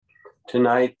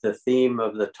Tonight, the theme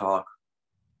of the talk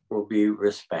will be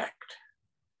respect.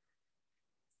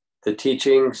 The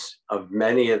teachings of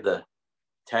many of the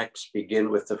texts begin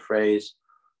with the phrase,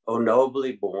 "O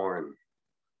nobly born,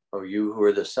 O you who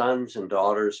are the sons and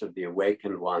daughters of the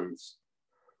awakened ones,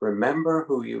 remember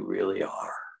who you really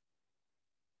are.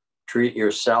 Treat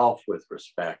yourself with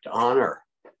respect, honor."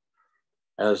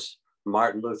 As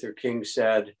Martin Luther King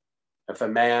said, if a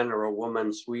man or a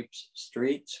woman sweeps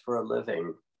streets for a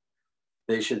living,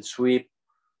 they should sweep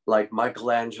like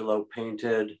Michelangelo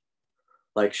painted,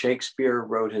 like Shakespeare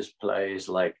wrote his plays,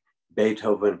 like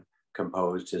Beethoven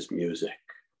composed his music.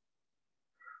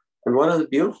 And one of the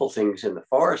beautiful things in the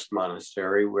forest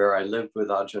monastery where I lived with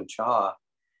Ajahn Chah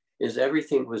is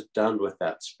everything was done with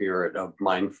that spirit of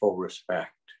mindful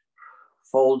respect.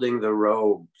 Folding the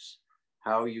robes,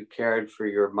 how you cared for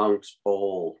your monk's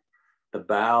bowl, the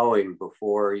bowing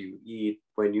before you eat,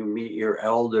 when you meet your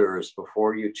elders,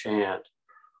 before you chant,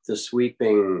 the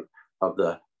sweeping of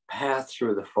the path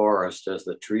through the forest as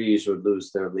the trees would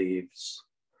lose their leaves,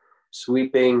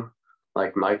 sweeping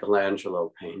like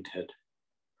Michelangelo painted.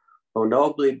 O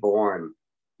nobly born,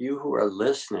 you who are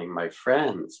listening, my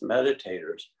friends,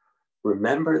 meditators,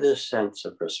 remember this sense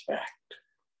of respect.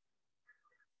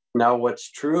 Now, what's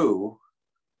true,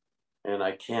 and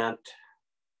I can't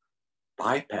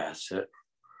bypass it,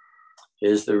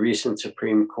 is the recent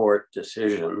Supreme Court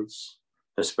decisions,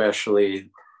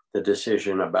 especially the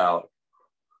decision about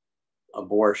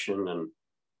abortion and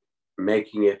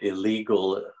making it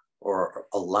illegal or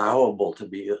allowable to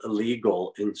be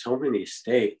illegal in so many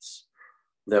states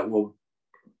that will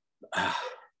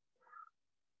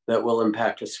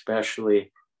impact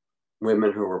especially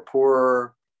women who are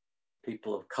poorer,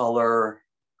 people of color.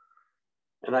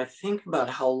 And I think about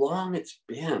how long it's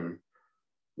been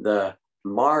the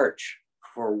march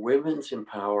for women's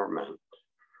empowerment.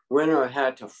 Women have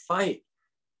had to fight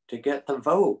to get the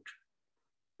vote.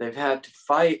 They've had to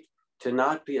fight to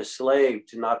not be a slave,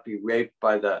 to not be raped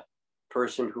by the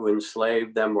person who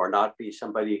enslaved them, or not be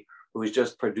somebody who is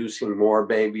just producing more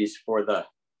babies for the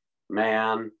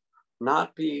man,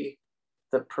 not be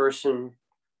the person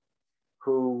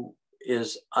who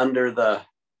is under the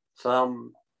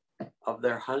thumb of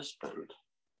their husband.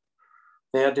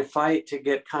 They had to fight to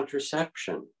get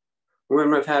contraception.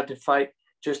 Women have had to fight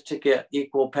just to get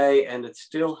equal pay, and it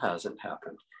still hasn't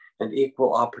happened, and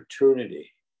equal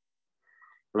opportunity.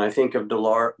 And I think of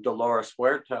Dolores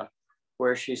Huerta,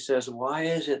 where she says, why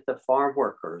is it the farm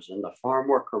workers and the farm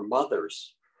worker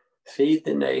mothers feed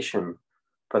the nation,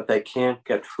 but they can't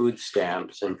get food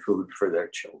stamps and food for their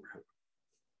children?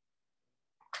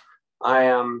 I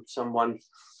am someone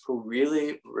who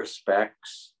really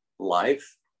respects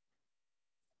life,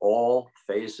 all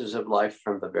phases of life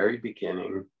from the very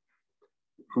beginning.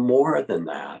 More than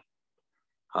that,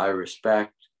 I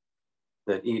respect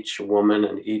that each woman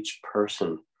and each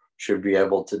person should be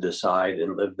able to decide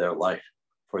and live their life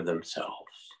for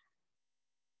themselves.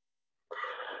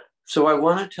 So I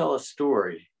want to tell a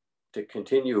story to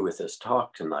continue with this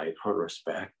talk tonight on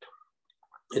respect.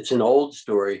 It's an old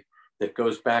story that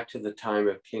goes back to the time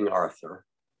of King Arthur.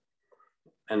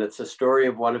 And it's a story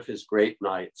of one of his great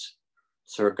knights,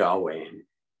 Sir Gawain.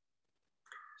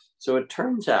 So it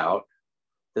turns out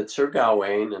that Sir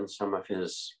Gawain and some of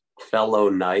his fellow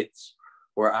knights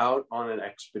were out on an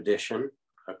expedition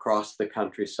across the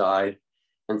countryside.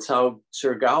 And so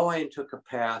Sir Gawain took a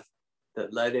path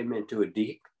that led him into a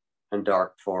deep and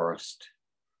dark forest.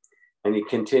 And he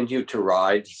continued to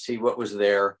ride to see what was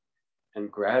there.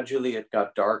 And gradually it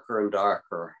got darker and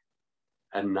darker,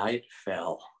 and night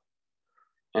fell.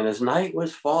 And as night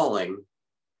was falling,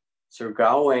 Sir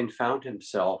Gawain found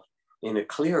himself in a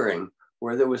clearing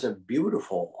where there was a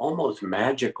beautiful, almost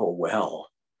magical well.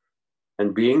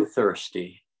 And being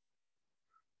thirsty,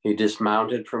 he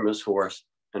dismounted from his horse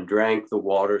and drank the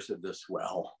waters of this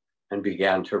well and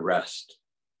began to rest.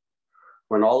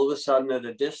 When all of a sudden at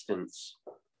a distance,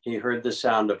 he heard the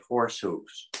sound of horse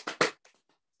hooves.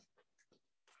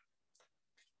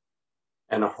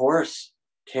 And a horse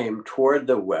came toward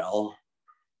the well.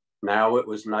 Now it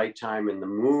was nighttime and the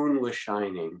moon was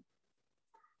shining.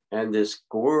 And this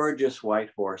gorgeous white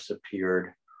horse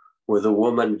appeared with a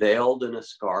woman veiled in a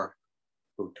scarf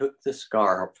who took the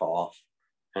scarf off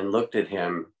and looked at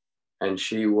him, and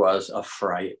she was a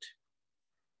fright.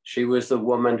 She was the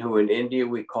woman who in India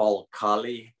we call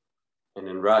Kali, and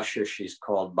in Russia she's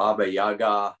called Baba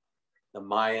Yaga. The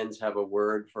Mayans have a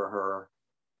word for her.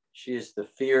 She is the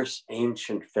fierce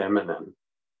ancient feminine.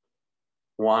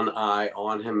 One eye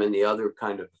on him and the other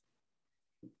kind of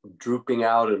drooping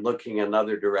out and looking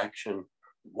another direction,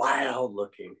 wild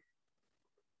looking.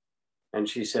 And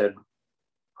she said,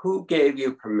 who gave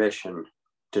you permission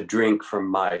to drink from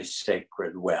my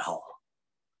sacred well?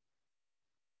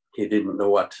 He didn't know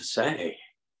what to say.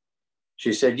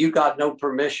 She said, you got no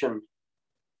permission.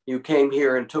 You came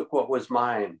here and took what was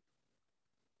mine.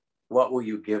 What will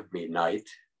you give me, knight?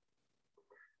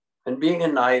 And being a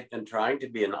knight and trying to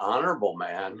be an honorable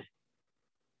man,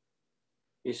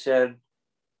 he said,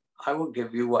 I will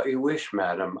give you what you wish,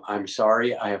 madam. I'm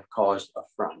sorry I have caused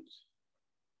affront.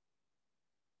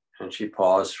 And she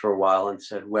paused for a while and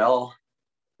said, well,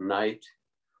 knight,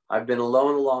 I've been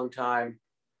alone a long time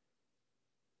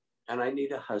and I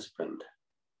need a husband.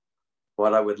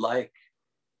 What I would like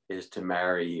is to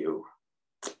marry you.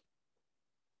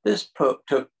 This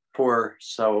took poor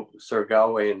Sir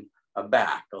Gawain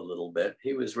aback a little bit.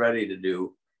 He was ready to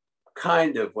do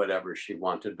kind of whatever she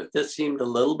wanted, but this seemed a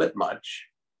little bit much.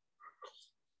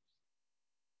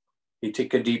 He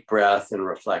took a deep breath and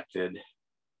reflected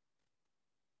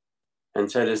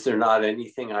and said, is there not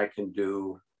anything I can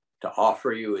do to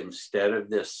offer you instead of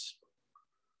this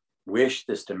wish,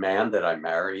 this demand that I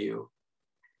marry you?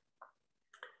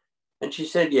 And she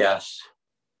said, yes.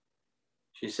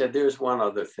 She said, there's one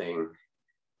other thing.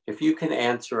 If you can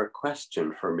answer a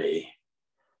question for me,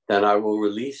 then I will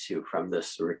release you from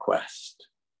this request.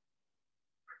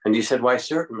 And he said, why,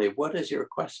 certainly. What is your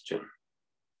question?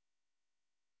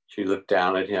 She looked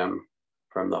down at him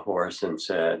from the horse and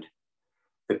said,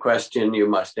 the question you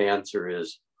must answer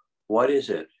is, what is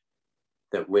it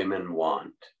that women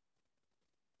want?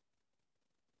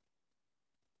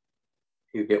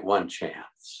 You get one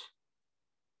chance.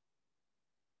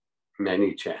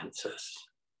 Many chances.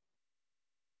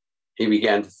 He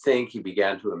began to think, he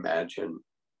began to imagine.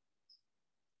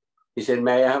 He said,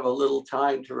 may I have a little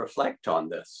time to reflect on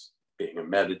this, being a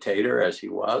meditator as he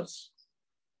was?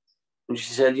 And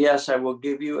she said, yes, I will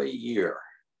give you a year.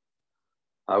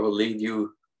 I will lead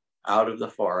you out of the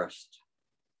forest.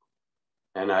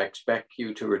 And I expect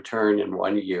you to return in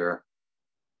 1 year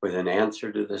with an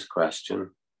answer to this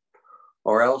question,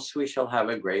 or else we shall have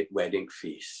a great wedding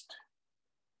feast.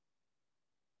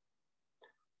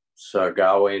 Sir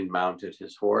Gawain mounted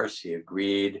his horse. He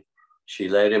agreed. She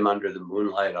led him under the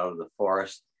moonlight out of the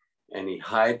forest, and he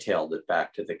hightailed it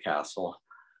back to the castle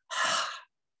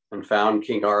and found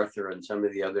King Arthur and some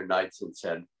of the other knights and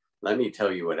said, let me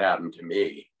tell you what happened to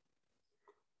me.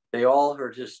 They all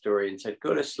heard his story and said,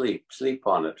 go to sleep. Sleep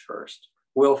on it first.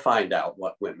 We'll find out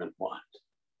what women want.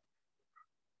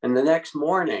 And the next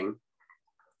morning,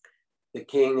 the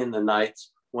king and the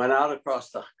knights went out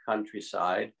across the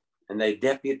countryside and they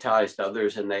deputized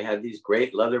others, and they had these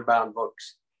great leather-bound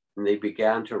books, and they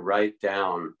began to write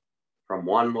down from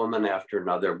one woman after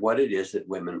another what it is that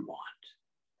women want.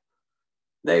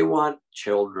 They want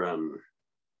children.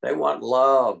 They want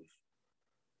love.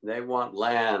 They want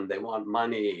land. They want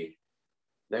money.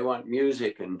 They want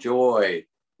music and joy.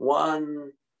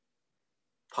 One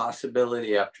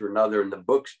possibility after another, and the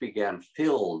books began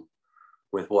filled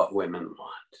with what women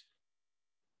want.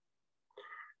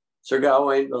 Sir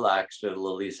Gawain relaxed it a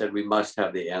little. He said, we must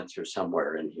have the answer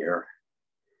somewhere in here.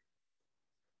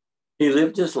 He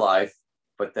lived his life,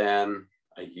 but then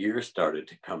a year started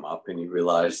to come up and he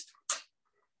realized,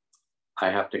 I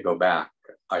have to go back.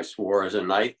 I swore as a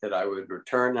knight that I would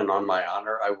return, and on my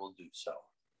honor, I will do so.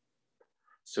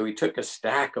 So he took a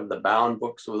stack of the bound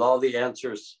books with all the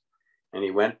answers, and he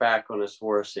went back on his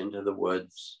horse into the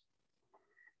woods.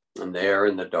 And there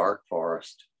in the dark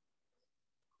forest,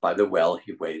 by the well,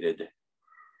 he waited.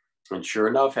 And sure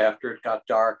enough, after it got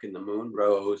dark and the moon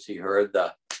rose, he heard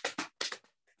the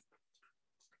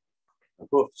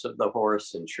hoofs of the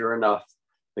horse. And sure enough,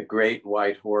 the great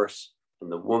white horse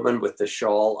and the woman with the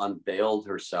shawl unveiled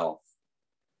herself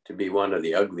to be one of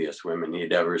the ugliest women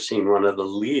he'd ever seen, one of the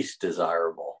least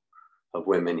desirable of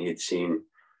women he'd seen.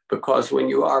 Because when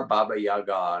you are Baba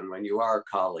Yaga and when you are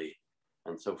Kali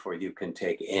and so forth, you can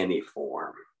take any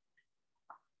form.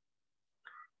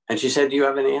 And she said, do you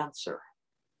have an answer?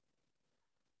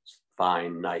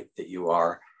 Fine knight that you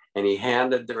are. And he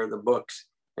handed her the books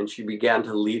and she began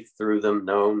to leaf through them.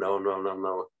 No, no, no, no,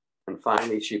 no. And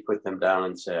finally she put them down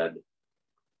and said,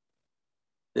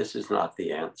 this is not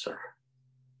the answer.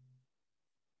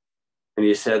 And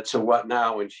he said, so what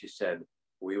now? And she said,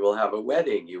 we will have a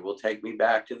wedding. You will take me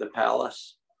back to the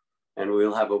palace and we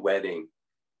will have a wedding.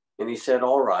 And he said,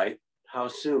 all right. How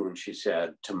soon? She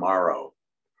said, tomorrow.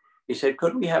 He said,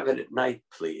 could we have it at night,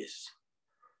 please?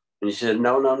 And he said,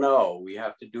 no, no, no. We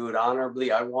have to do it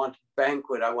honorably. I want a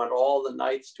banquet. I want all the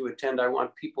knights to attend. I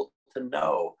want people to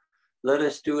know. Let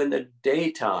us do in the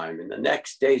daytime, in the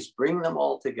next days, bring them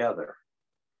all together.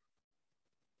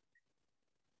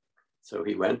 So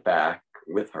he went back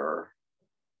with her.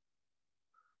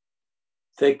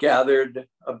 They gathered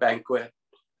a banquet,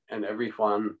 and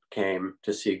everyone came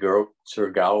to see Sir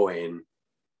Gawain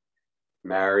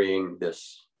marrying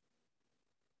this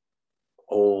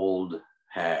old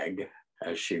hag,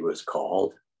 as she was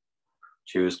called.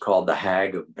 She was called the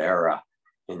Hag of Bara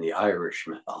in the Irish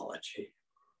mythology.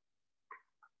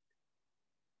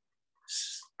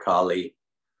 Kali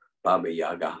Baba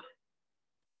Yaga.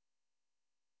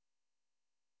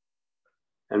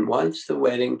 And once the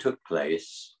wedding took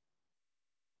place,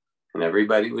 and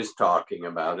everybody was talking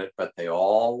about it, but they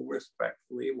all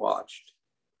respectfully watched,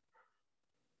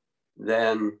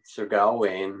 then Sir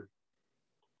Gawain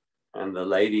and the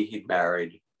lady he'd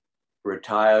married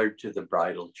retired to the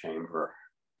bridal chamber.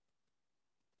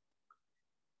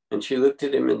 And she looked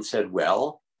at him and said,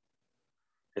 well,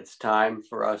 it's time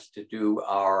for us to do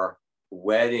our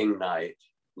wedding night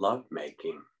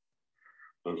lovemaking.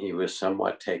 And he was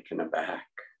somewhat taken aback.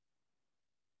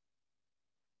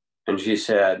 And she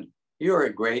said, you're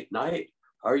a great knight.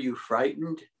 Are you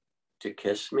frightened to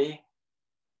kiss me?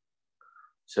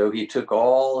 So he took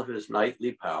all of his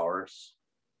knightly powers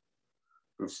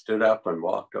and stood up and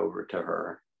walked over to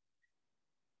her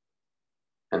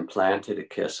and planted a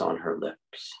kiss on her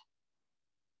lips.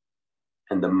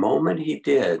 And the moment he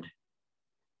did,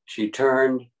 she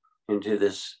turned into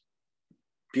this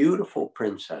beautiful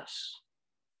princess,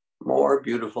 more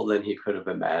beautiful than he could have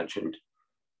imagined,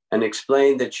 and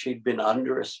explained that she'd been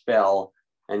under a spell,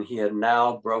 and he had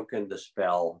now broken the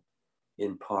spell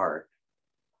in part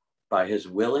by his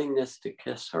willingness to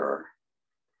kiss her.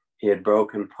 He had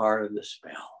broken part of the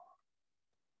spell.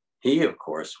 He, of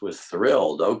course, was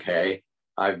thrilled. Okay,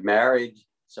 I've married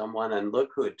someone, and look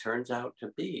who it turns out to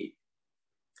be.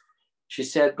 She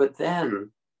said, but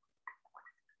then,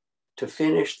 to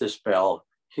finish the spell,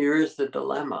 here is the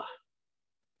dilemma.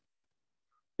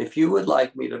 If you would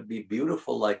like me to be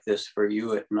beautiful like this for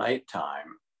you at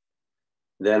nighttime,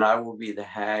 then I will be the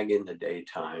hag in the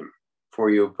daytime, for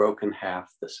you have broken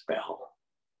half the spell.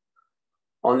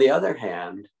 On the other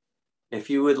hand, if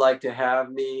you would like to have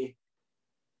me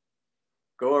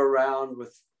go around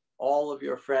with all of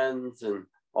your friends and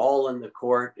all in the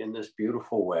court in this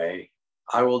beautiful way,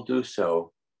 I will do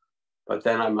so, but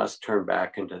then I must turn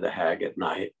back into the hag at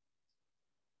night.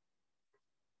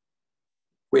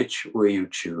 Which will you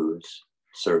choose,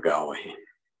 Sir Gawain?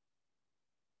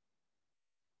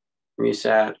 And he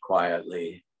sat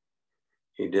quietly.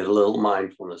 He did a little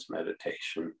mindfulness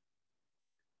meditation,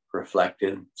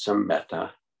 reflected some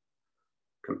metta,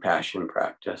 compassion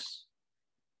practice.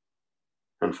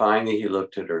 And finally, he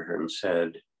looked at her and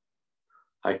said,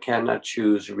 I cannot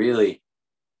choose really,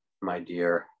 my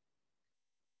dear.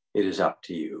 It is up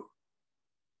to you.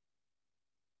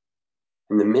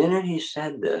 And the minute he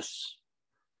said this,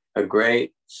 a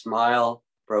great smile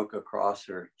broke across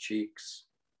her cheeks,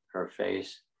 her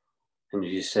face, and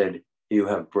she said, you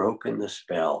have broken the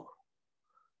spell.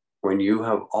 When you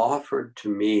have offered to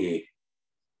me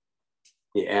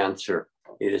the answer,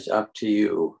 it is up to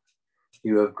you.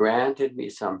 You have granted me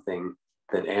something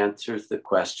that answers the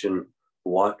question,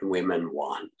 what women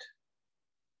want.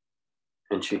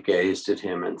 And she gazed at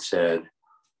him and said,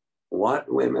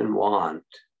 what women want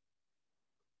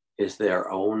is their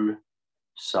own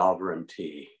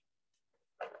sovereignty.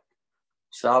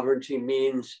 Sovereignty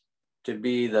means to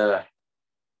be the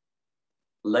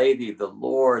lady, the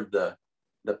lord,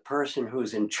 the person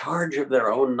who's in charge of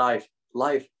their own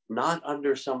life, not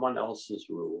under someone else's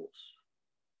rules.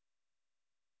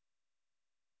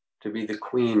 To be the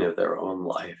queen of their own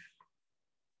life,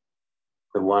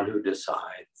 the one who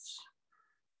decides.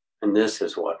 And this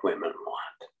is what women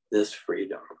want, this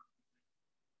freedom.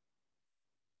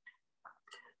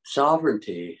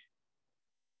 Sovereignty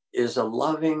is a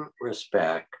loving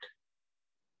respect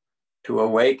to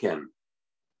awaken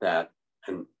that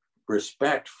and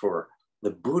respect for the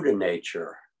Buddha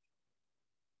nature,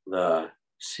 the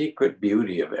secret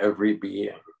beauty of every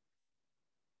being.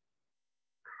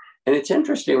 And it's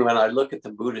interesting when I look at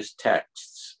the Buddhist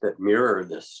texts that mirror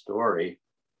this story,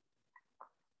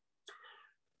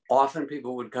 often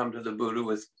people would come to the Buddha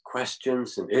with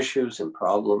questions and issues and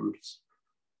problems,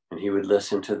 and he would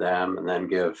listen to them and then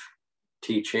give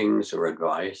teachings or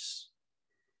advice,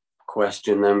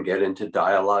 question them, get into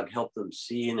dialogue, help them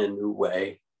see in a new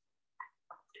way.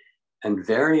 And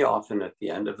very often at the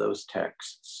end of those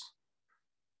texts,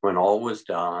 when all was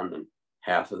done, and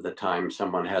half of the time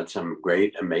someone had some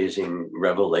great, amazing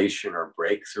revelation or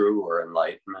breakthrough or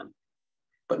enlightenment,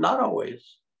 but not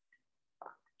always.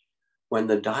 When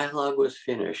the dialogue was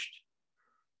finished,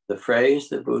 the phrase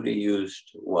the Buddha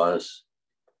used was,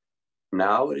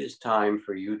 now it is time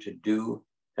for you to do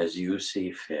as you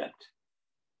see fit.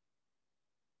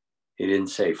 He didn't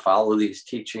say, follow these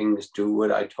teachings, do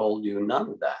what I told you, none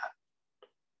of that.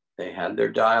 They had their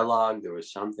dialogue, there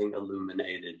was something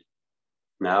illuminated.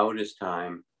 Now it is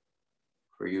time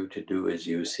for you to do as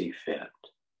you see fit.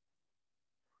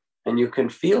 And you can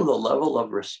feel the level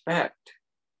of respect,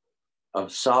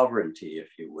 of sovereignty,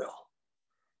 if you will,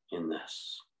 in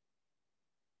this.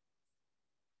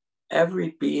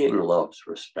 Every being loves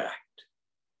respect.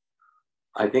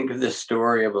 I think of this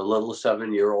story of a little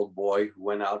 7-year-old boy who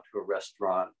went out to a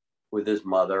restaurant with his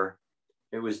mother.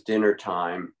 It was dinner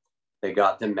time. They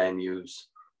got the menus.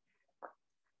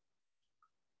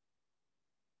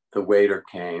 The waiter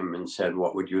came and said,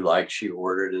 what would you like? She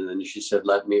ordered, and then she said,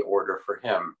 let me order for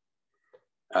him.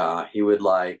 He would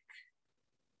like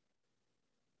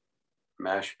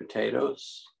mashed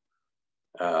potatoes,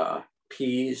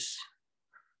 peas,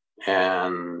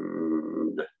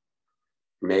 and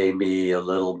maybe a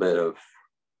little bit of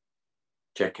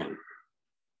chicken.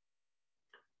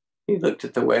 He looked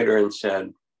at the waiter and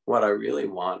said, what I really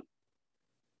want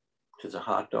is a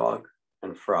hot dog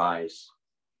and fries.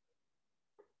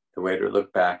 The waiter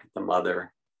looked back at the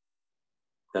mother,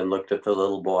 then looked at the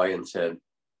little boy and said,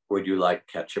 would you like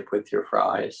ketchup with your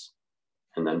fries?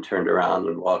 And then turned around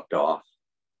and walked off.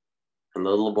 And the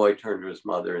little boy turned to his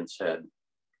mother and said,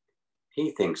 he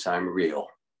thinks I'm real.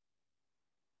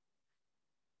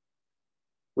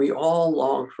 We all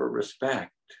long for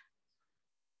respect.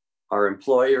 Our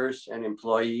employers and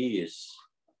employees,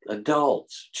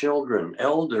 adults, children,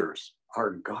 elders,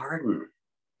 our garden,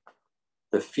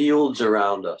 the fields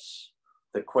around us,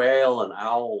 the quail and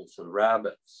owls and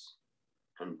rabbits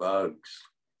and bugs.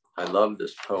 I love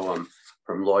this poem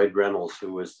from Lloyd Reynolds,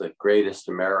 who was the greatest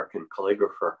American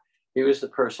calligrapher. He was the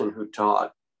person who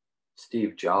taught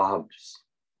Steve Jobs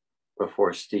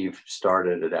before Steve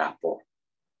started at Apple,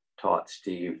 taught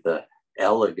Steve the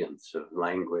elegance of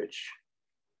language.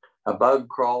 A bug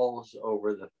crawls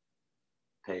over the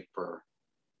paper.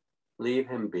 Leave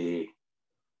him be.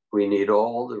 We need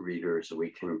all the readers we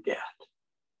can get.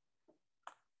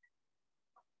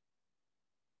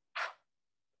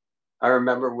 I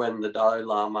remember when the Dalai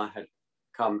Lama had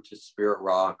come to Spirit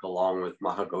Rock along with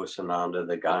Mahagosananda,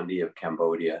 the Gandhi of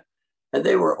Cambodia, and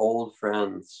they were old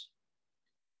friends.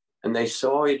 And they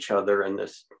saw each other and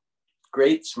this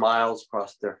great smiles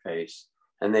crossed their face,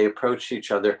 and they approached each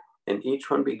other and each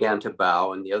one began to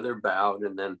bow and the other bowed,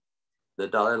 and then the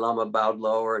Dalai Lama bowed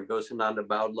lower and Gosananda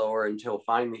bowed lower until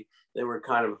finally they were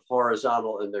kind of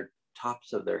horizontal and their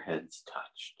tops of their heads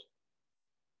touched.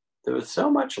 There was so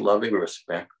much loving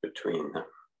respect between them.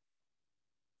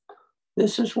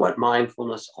 This is what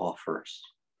mindfulness offers.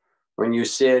 When you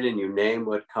sit and you name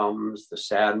what comes, the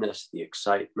sadness, the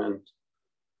excitement,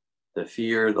 the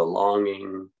fear, the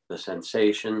longing, the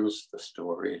sensations, the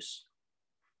stories,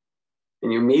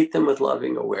 and you meet them with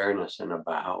loving awareness and a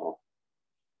bow,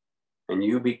 and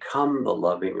you become the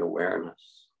loving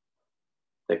awareness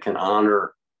that can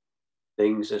honor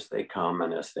things as they come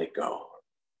and as they go.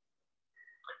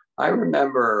 I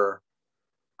remember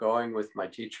going with my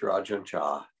teacher, Ajahn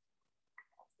Chah,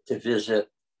 to visit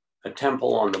a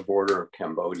temple on the border of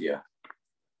Cambodia.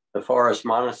 The forest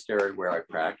monastery where I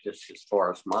practiced, this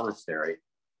forest monastery,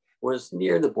 was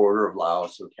near the border of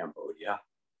Laos and Cambodia.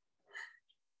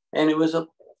 And it was a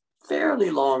fairly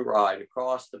long ride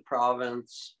across the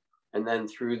province and then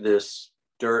through this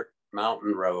dirt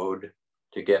mountain road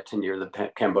to get to near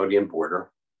the Cambodian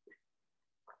border.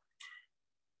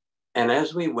 And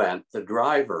as we went, the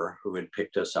driver who had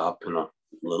picked us up in a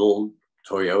little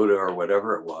Toyota or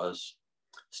whatever it was,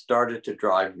 started to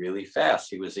drive really fast.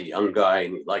 He was a young guy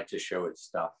and he liked to show his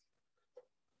stuff.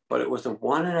 But it was a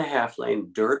 1.5 lane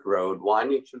dirt road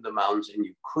winding through the mountains and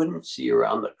you couldn't see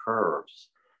around the curves.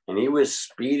 And he was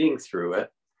speeding through it.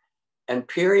 And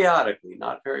periodically,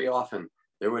 not very often,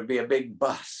 there would be a big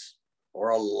bus or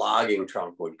a logging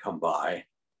truck would come by.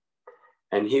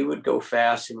 And he would go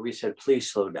fast and we said,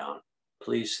 please slow down,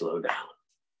 please slow down.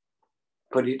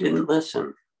 But he didn't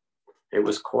listen. It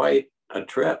was quite a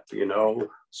trip, you know,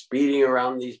 speeding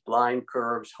around these blind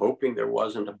curves, hoping there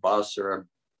wasn't a bus or a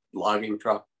logging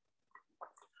truck.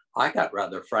 I got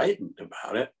rather frightened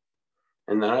about it.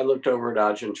 And then I looked over at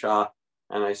Ajahn Chah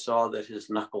and I saw that his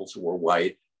knuckles were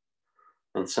white.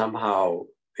 And somehow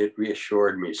it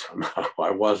reassured me somehow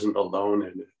I wasn't alone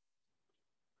in it.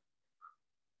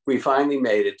 We finally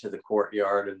made it to the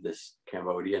courtyard of this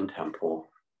Cambodian temple.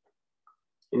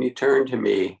 And he turned to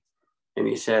me and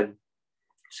he said,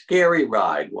 scary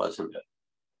ride, wasn't it?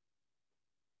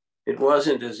 It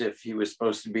wasn't as if he was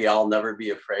supposed to be, I'll never be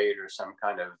afraid or some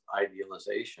kind of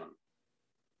idealization.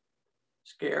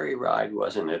 Scary ride,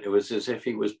 wasn't it? It was as if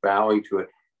he was bowing to it.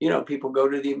 People go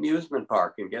to the amusement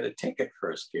park and get a ticket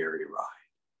for a scary ride.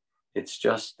 It's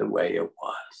just the way it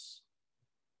was.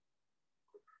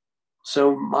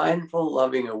 So mindful,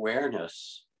 loving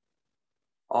awareness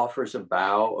offers a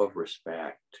bow of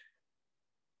respect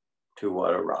to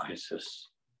what arises.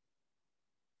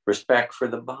 Respect for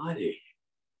the body.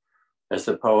 As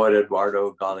the poet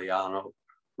Eduardo Galeano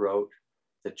wrote,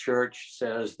 the church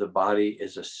says the body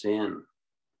is a sin.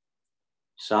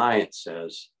 Science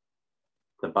says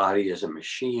the body is a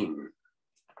machine.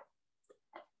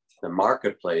 The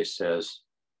marketplace says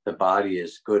the body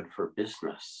is good for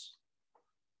business.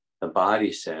 The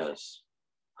body says,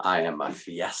 I am a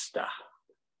fiesta.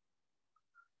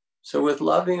 So with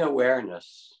loving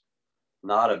awareness,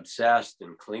 not obsessed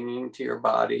and clinging to your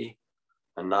body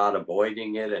and not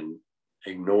avoiding it and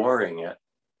ignoring it,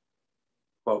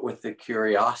 but with the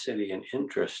curiosity and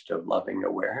interest of loving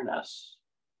awareness,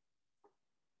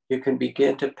 you can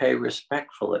begin to pay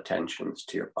respectful attentions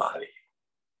to your body.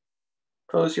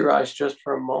 Close your eyes just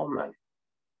for a moment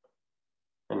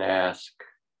and ask,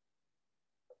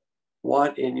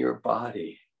 what in your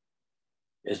body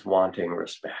is wanting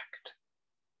respect?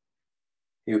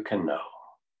 You can know.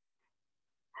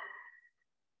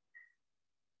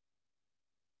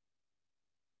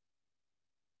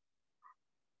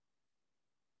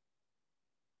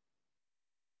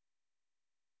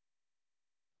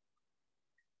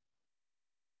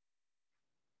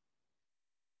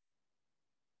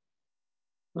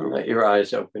 And let your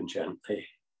eyes open gently.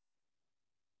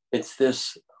 It's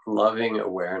this loving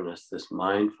awareness, this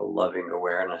mindful loving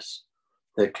awareness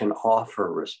that can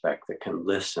offer respect, that can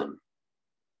listen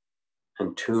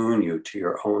and tune you to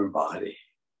your own body,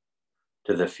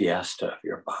 to the fiesta of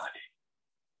your body.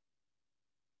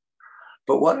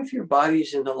 But what if your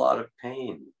body's in a lot of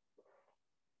pain?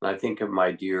 And I think of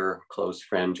my dear close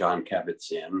friend, John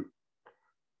Kabat-Zinn,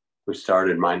 who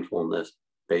started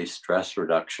mindfulness-based stress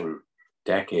reduction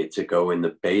decades ago in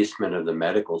the basement of the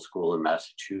medical school in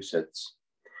Massachusetts.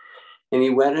 And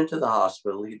he went into the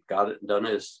hospital, he'd done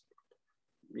his,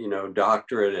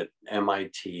 doctorate at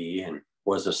MIT and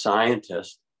was a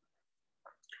scientist,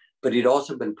 but he'd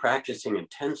also been practicing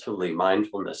intensively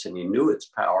mindfulness and he knew its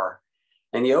power.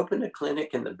 And he opened a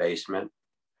clinic in the basement,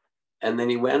 and then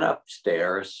he went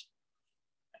upstairs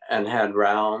and had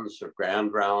rounds or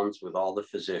grand rounds with all the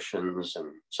physicians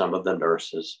and some of the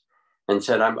nurses, and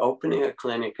said, I'm opening a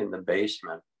clinic in the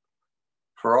basement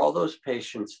for all those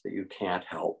patients that you can't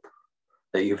help,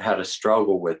 that you've had a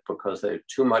struggle with because they have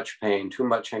too much pain, too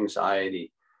much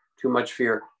anxiety, too much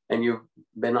fear, and you've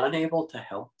been unable to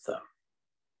help them.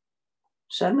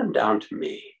 Send them down to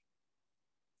me.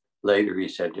 Later, he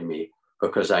said to me,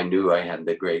 because I knew I had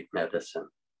the great medicine.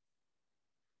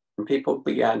 And people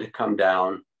began to come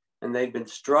down, and they'd been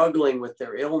struggling with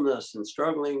their illness and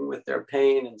struggling with their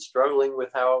pain and struggling with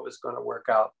how it was going to work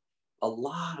out. A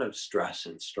lot of stress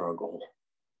and struggle.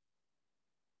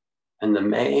 And the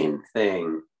main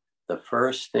thing, the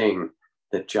first thing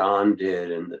that John did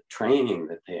in the training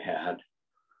that they had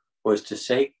was to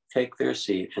take their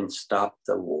seat and stop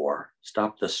the war,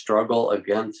 stop the struggle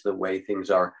against the way things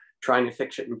are, trying to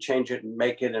fix it and change it and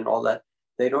make it and all that.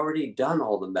 They'd already done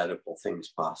all the medical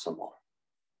things possible.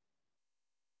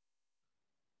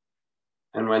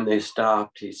 And when they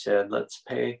stopped, he said, let's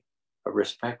pay a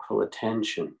respectful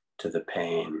attention to the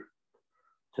pain,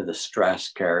 to the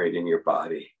stress carried in your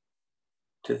body,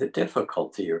 to the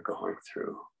difficulty you're going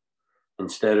through.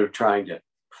 Instead of trying to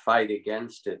fight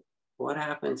against it, what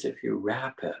happens if you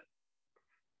wrap it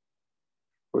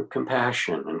with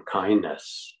compassion and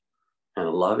kindness and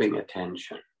loving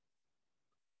attention?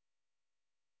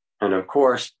 And of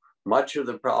course, much of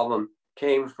the problem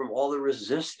came from all the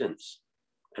resistance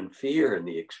and fear in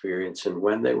the experience. And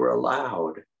when they were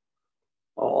allowed,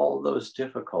 all those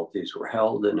difficulties were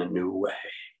held in a new way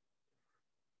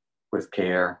with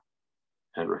care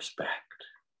and respect.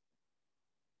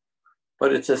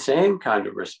 But it's the same kind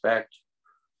of respect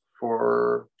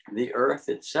for the earth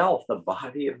itself, the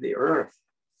body of the earth.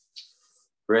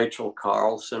 Rachel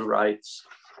Carlson writes,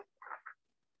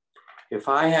 if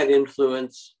I had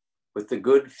influence with the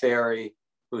good fairy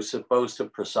who's supposed to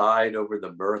preside over the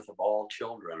birth of all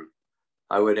children,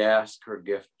 I would ask her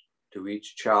gift to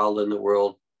each child in the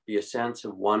world be a sense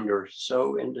of wonder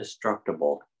so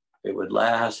indestructible it would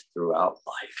last throughout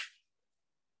life.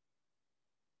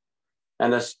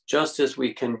 And just as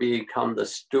we can become the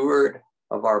steward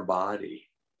of our body,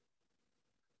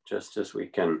 just as we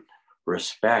can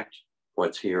respect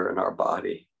what's here in our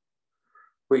body,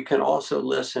 we can also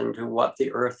listen to what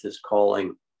the earth is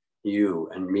calling you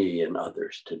and me and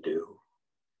others to do.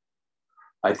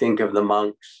 I think of the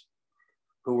monks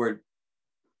who were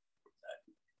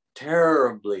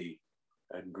terribly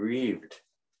grieved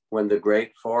when the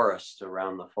great forests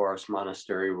around the forest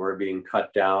monastery were being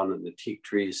cut down and the teak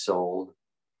trees sold,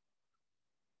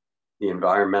 the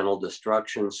environmental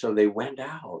destruction. So they went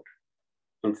out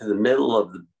into the middle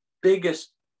of the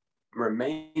biggest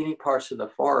remaining parts of the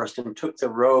forest and took the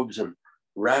robes and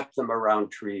wrapped them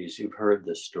around trees. You've heard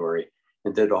this story,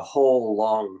 and did a whole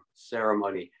long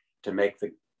ceremony to make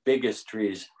the biggest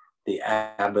trees the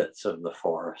abbots of the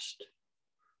forest,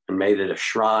 and made it a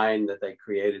shrine that they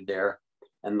created there.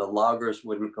 And the loggers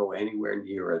wouldn't go anywhere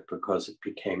near it because it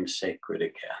became sacred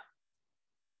again.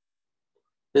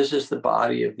 This is the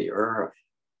body of the earth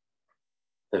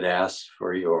that asks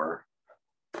for your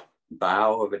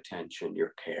bow of attention,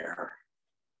 your care.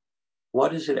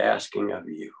 What is it asking of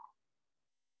you,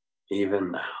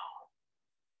 even now?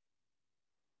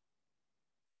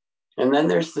 And then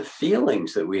there's the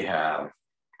feelings that we have.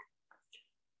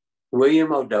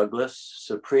 William O. Douglas,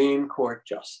 Supreme Court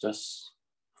Justice,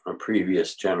 a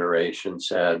previous generation,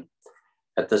 said,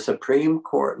 at the Supreme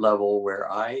Court level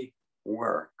where I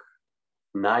work,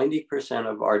 90%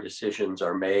 of our decisions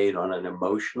are made on an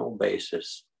emotional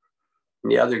basis.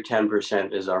 And the other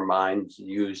 10% is our minds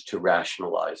used to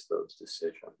rationalize those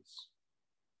decisions.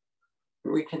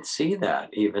 And we can see that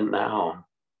even now.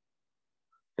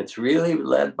 It's really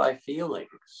led by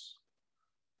feelings.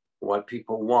 What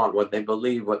people want, what they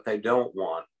believe, what they don't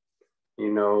want,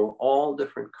 all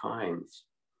different kinds.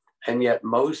 And yet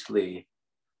mostly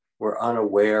we're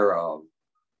unaware of,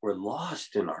 we're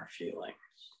lost in our feelings.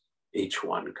 Each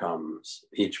one comes,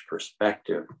 each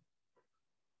perspective.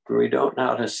 And we don't know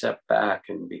how to step back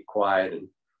and be quiet and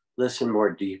listen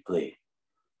more deeply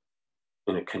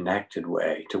in a connected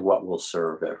way to what will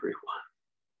serve everyone.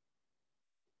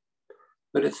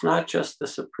 But it's not just the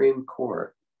Supreme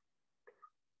Court.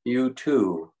 You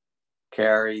too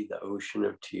carry the ocean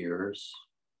of tears,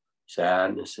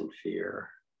 sadness and fear.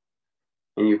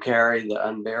 And you carry the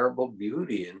unbearable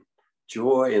beauty and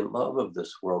joy and love of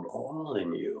this world all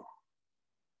in you.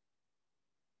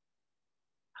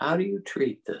 How do you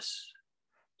treat this?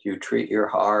 Do you treat your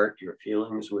heart, your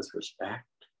feelings with respect?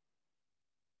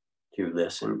 Do you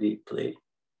listen deeply?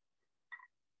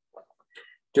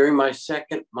 During my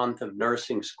second month of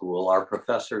nursing school, our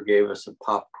professor gave us a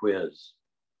pop quiz.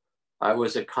 I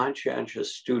was a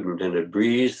conscientious student and had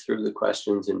breezed through the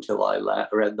questions until I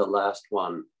read the last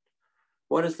one.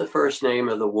 What is the first name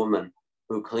of the woman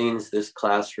who cleans this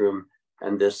classroom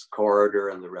and this corridor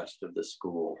and the rest of the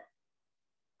school?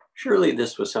 Surely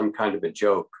this was some kind of a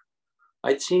joke.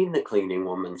 I'd seen the cleaning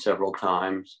woman several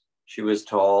times. She was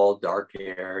tall,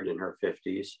 dark-haired, in her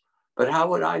 50s, but how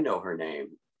would I know her name?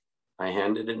 I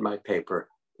handed in my paper,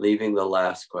 leaving the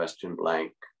last question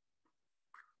blank.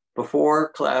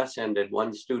 Before class ended,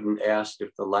 one student asked if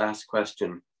the last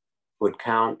question would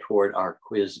count toward our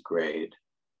quiz grade.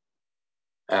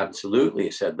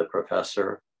 Absolutely, said the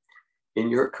professor. In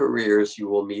your careers, you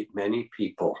will meet many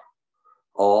people.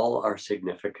 All are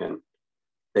significant.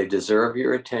 They deserve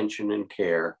your attention and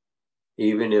care,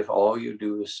 even if all you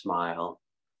do is smile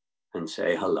and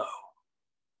say hello.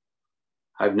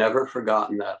 I've never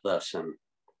forgotten that lesson.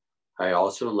 I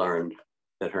also learned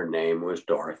that her name was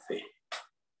Dorothy.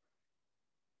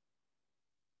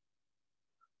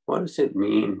 What does it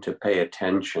mean to pay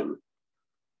attention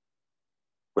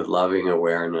with loving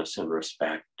awareness and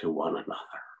respect to one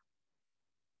another?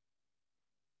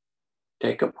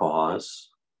 Take a pause.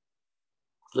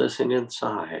 Listen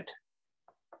inside.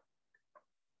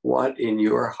 What in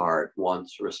your heart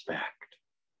wants respect?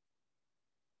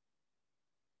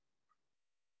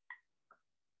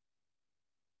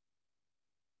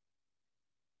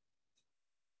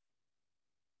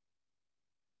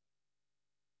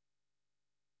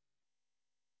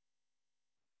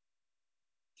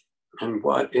 And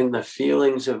what in the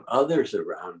feelings of others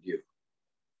around you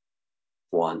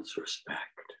wants respect?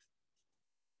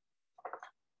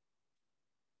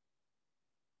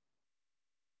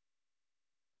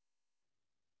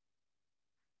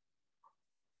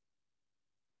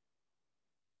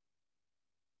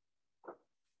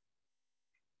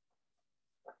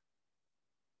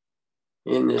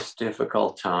 In this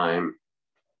difficult time,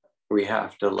 we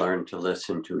have to learn to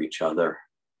listen to each other.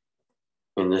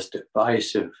 In this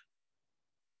divisive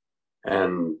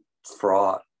and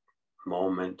fraught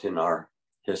moment in our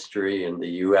history in the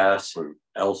US and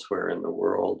elsewhere in the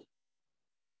world,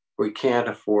 we can't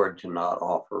afford to not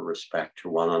offer respect to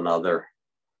one another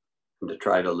and to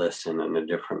try to listen in a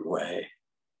different way.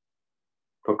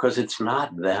 Because it's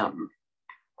not them.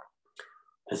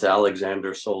 As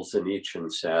Alexander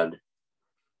Solzhenitsyn said,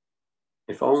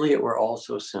 if only it were all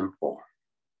so simple.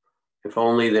 If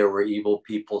only there were evil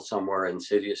people somewhere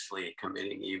insidiously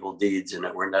committing evil deeds, and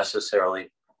it were necessary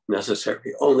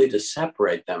only to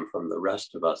separate them from the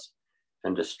rest of us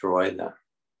and destroy them.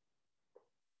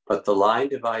 But the line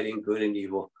dividing good and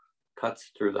evil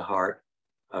cuts through the heart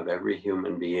of every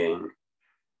human being.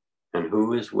 And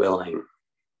who is willing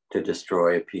to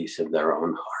destroy a piece of their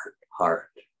own heart?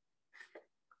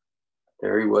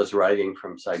 There he was, writing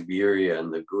from Siberia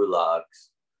and the gulags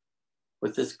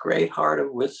with this great heart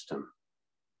of wisdom.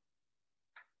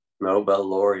 Nobel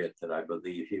laureate that I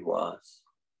believe he was.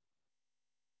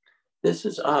 This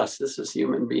is us. This is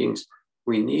human beings.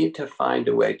 We need to find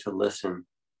a way to listen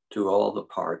to all the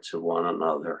parts of one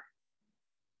another.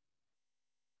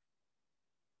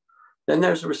 Then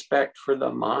there's respect for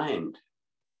the mind.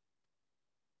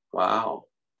 Wow.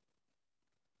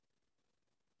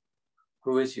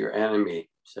 Who is your enemy,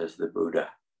 says the Buddha?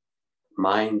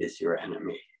 Mind is your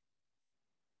enemy.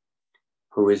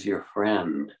 Who is your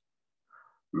friend?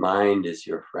 Mind is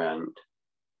your friend.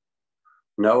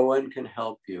 No one can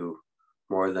help you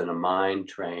more than a mind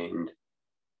trained,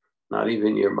 not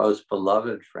even your most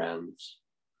beloved friends.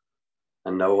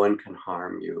 And no one can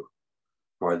harm you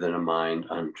more than a mind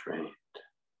untrained.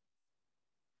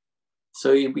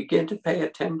 So you begin to pay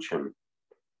attention.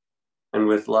 And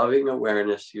with loving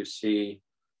awareness, you see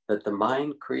that the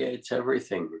mind creates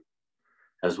everything.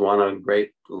 As one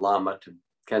great Lama to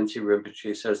Khensi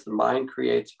Rinpoche says, the mind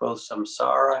creates both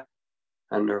samsara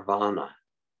and nirvana.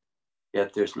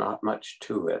 Yet there's not much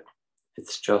to it.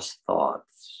 It's just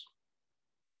thoughts.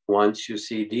 Once you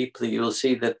see deeply, you'll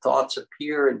see that thoughts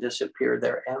appear and disappear.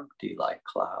 They're empty like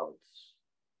clouds.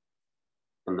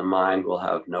 And the mind will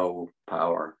have no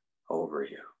power over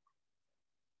you.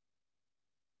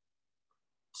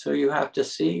 So you have to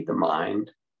see the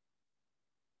mind,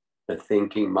 the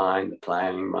thinking mind, the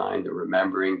planning mind, the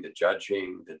remembering, the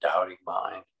judging, the doubting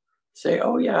mind. Say,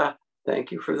 oh yeah,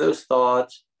 thank you for those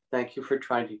thoughts. Thank you for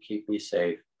trying to keep me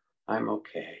safe. I'm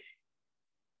okay.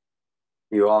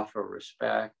 You offer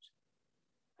respect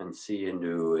and see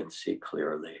anew and see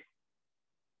clearly.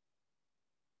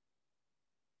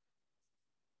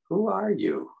 Who are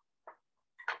you?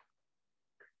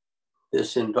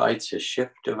 This invites a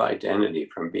shift of identity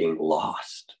from being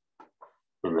lost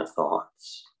in the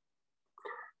thoughts.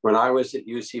 When I was at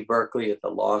UC Berkeley at the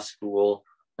law school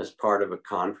as part of a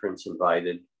conference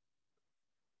invited,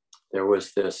 there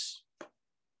was this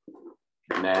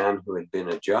man who had been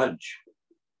a judge.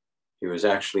 He was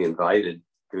actually invited,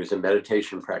 he was a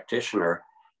meditation practitioner,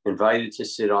 invited to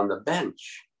sit on the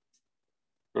bench.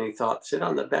 And he thought, sit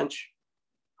on the bench?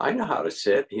 I know how to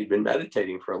sit. He'd been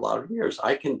meditating for a lot of years.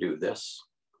 I can do this.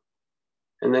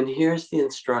 And then here's the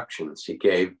instructions he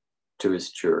gave to his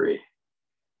jury.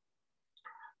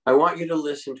 I want you to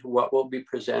listen to what will be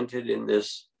presented in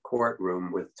this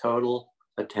courtroom with total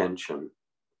attention.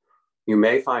 You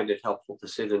may find it helpful to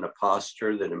sit in a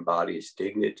posture that embodies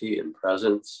dignity and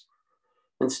presence,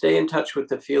 and stay in touch with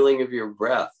the feeling of your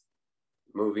breath,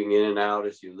 moving in and out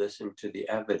as you listen to the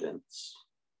evidence.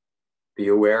 Be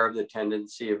aware of the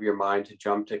tendency of your mind to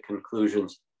jump to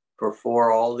conclusions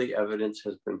before all the evidence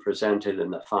has been presented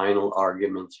and the final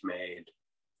arguments made.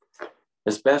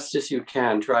 As best as you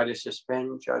can, try to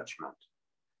suspend judgment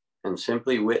and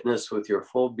simply witness with your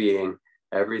full being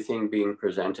everything being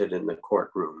presented in the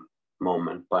courtroom,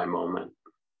 moment by moment.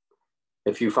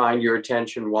 If you find your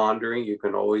attention wandering, you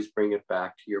can always bring it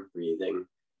back to your breathing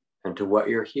and to what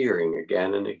you're hearing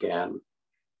again and again.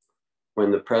 When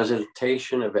the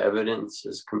presentation of evidence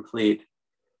is complete,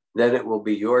 then it will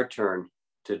be your turn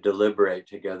to deliberate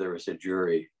together as a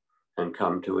jury and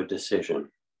come to a decision,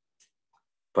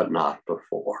 but not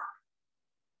before.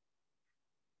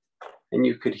 And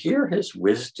you could hear his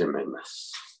wisdom in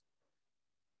this.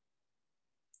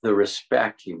 The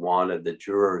respect he wanted the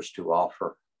jurors to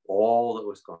offer all that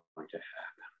was going to happen.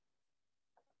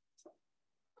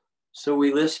 So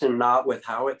we listen not with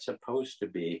how it's supposed to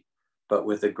be, but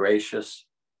with a gracious,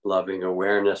 loving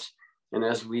awareness. And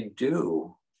as we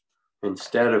do,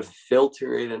 instead of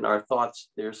filtering in our thoughts,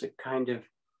 there's a kind of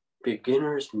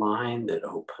beginner's mind that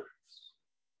opens.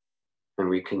 And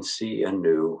we can see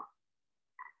anew.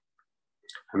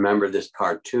 I remember this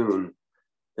cartoon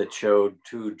that showed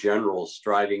two generals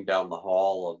striding down the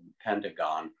hall of the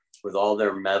Pentagon with all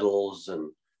their medals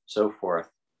and so forth.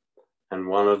 And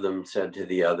one of them said to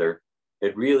the other,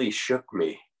 "It really shook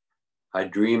me. I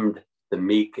dreamed the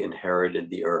meek inherited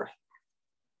the earth."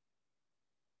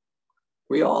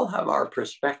 We all have our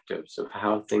perspectives of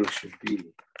how things should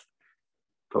be.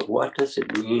 But what does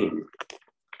it mean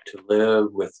to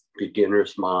live with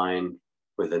beginner's mind,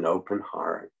 with an open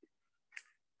heart,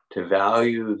 to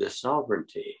value the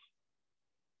sovereignty,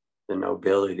 the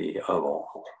nobility of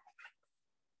all.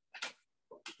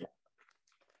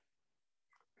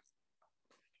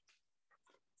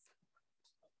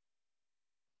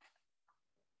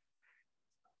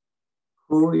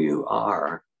 Who you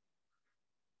are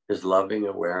is loving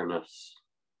awareness.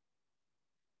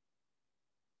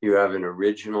 You have an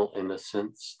original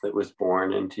innocence that was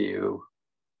born into you.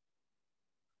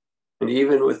 And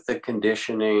even with the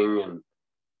conditioning and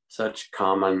such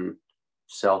common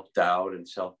self-doubt and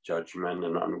self-judgment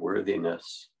and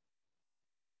unworthiness,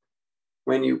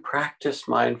 when you practice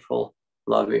mindful,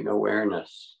 loving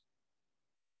awareness,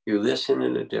 you listen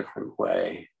in a different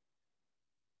way.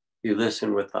 You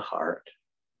listen with the heart.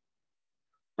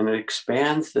 And it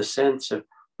expands the sense of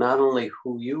not only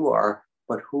who you are,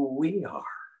 but who we are.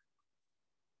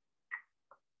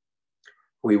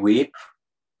 We weep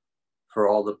for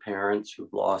all the parents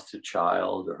who've lost a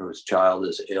child or whose child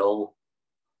is ill,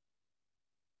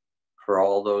 for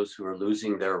all those who are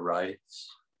losing their rights.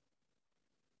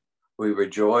 We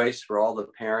rejoice for all the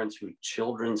parents whose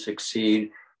children succeed,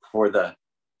 for the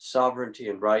sovereignty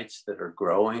and rights that are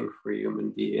growing for human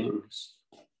beings.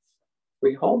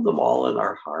 We hold them all in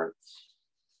our hearts.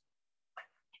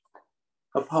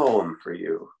 A poem for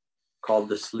you called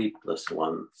The Sleepless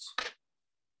Ones.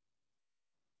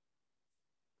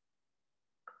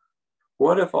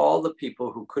 What if all the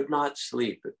people who could not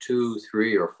sleep at 2,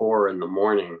 3, or 4 in the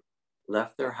morning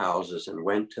left their houses and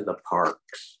went to the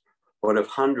parks? What if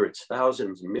hundreds,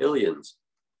 thousands, millions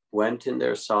went in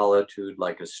their solitude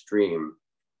like a stream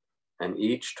and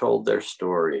each told their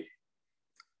story?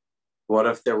 What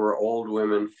if there were old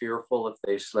women fearful if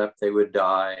they slept they would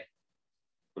die,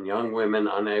 and young women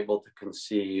unable to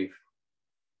conceive,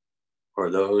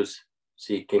 or those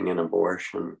seeking an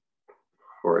abortion,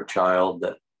 or a child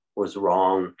that was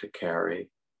wrong to carry?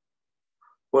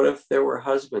 What if there were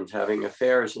husbands having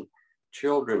affairs and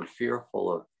children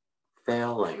fearful of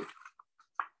failing,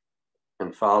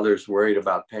 and fathers worried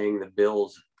about paying the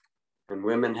bills, and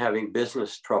women having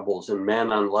business troubles, and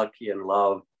men unlucky in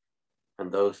love,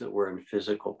 and those that were in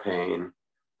physical pain,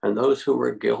 and those who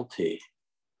were guilty?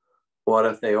 What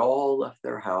if they all left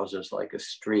their houses like a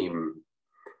stream,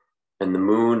 and the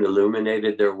moon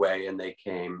illuminated their way, and they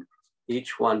came,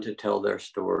 each one to tell their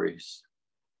stories?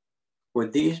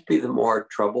 Would these be the more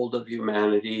troubled of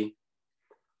humanity?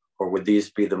 Or would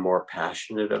these be the more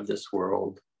passionate of this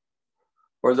world?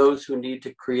 Or those who need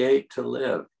to create to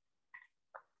live?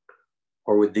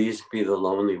 Or would these be the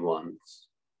lonely ones?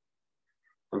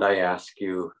 And I ask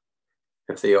you,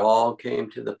 if they all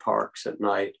came to the parks at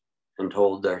night and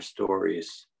told their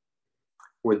stories,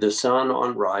 would the sun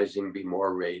on rising be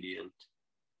more radiant?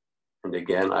 And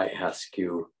again, I ask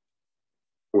you,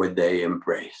 would they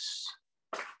embrace?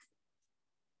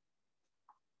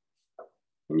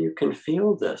 And you can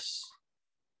feel this,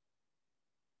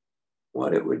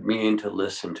 what it would mean to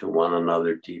listen to one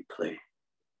another deeply.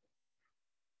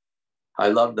 I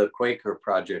love the Quaker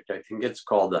Project. I think it's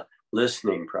called the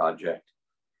Listening Project.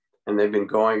 And they've been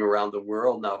going around the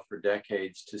world now for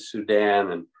decades to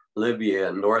Sudan and Libya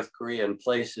and North Korea and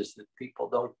places that people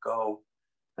don't go,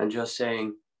 and just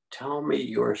saying, tell me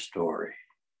your story.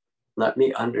 Let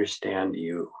me understand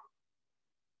you.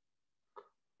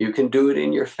 You can do it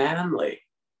in your family,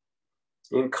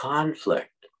 in conflict,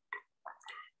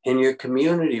 in your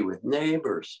community with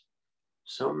neighbors,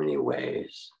 so many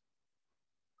ways.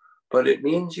 But it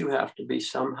means you have to be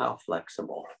somehow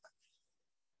flexible.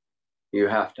 You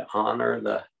have to honor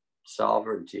the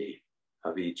sovereignty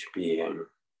of each being.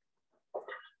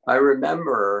 I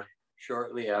remember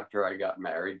shortly after I got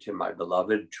married to my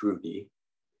beloved Trudy,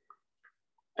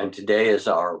 and today is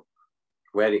our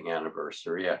wedding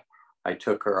anniversary. I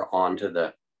took her onto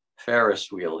the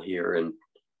Ferris wheel here in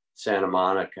Santa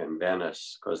Monica and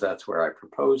Venice, because that's where I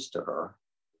proposed to her.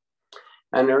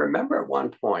 And I remember at one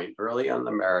point early on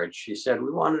the marriage, she said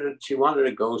she wanted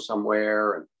to go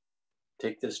somewhere and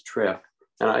take this trip.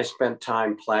 And I spent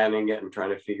time planning it and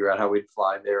trying to figure out how we'd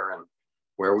fly there and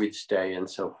where we'd stay and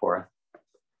so forth.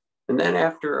 And then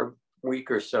after a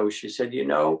week or so, she said, you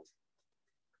know,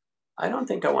 I don't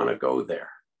think I want to go there.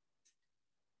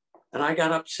 And I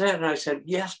got upset and I said,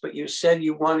 yes, but you said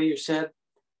you said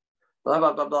blah,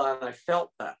 blah, blah, blah. And I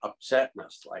felt that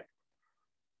upsetness, like,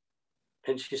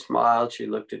 and she smiled, she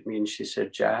looked at me and she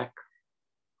said, Jack,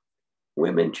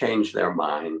 women change their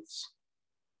minds.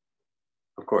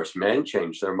 Of course, men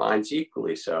change their minds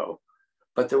equally so.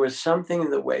 But there was something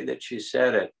in the way that she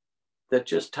said it that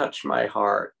just touched my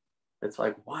heart. It's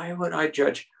like, why would I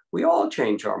judge? We all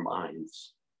change our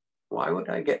minds. Why would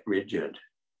I get rigid?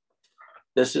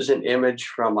 This is an image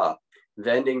from a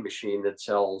vending machine that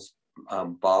sells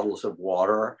bottles of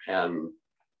water and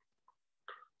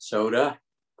soda,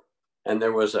 and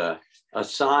there was a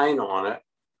sign on it,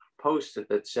 posted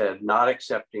that said, "Not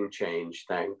accepting change,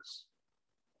 thanks."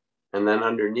 And then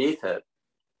underneath it,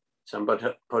 somebody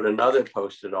put another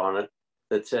post-it on it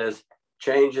that says,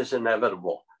 "Change is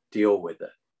inevitable, deal with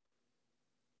it."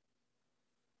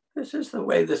 This is the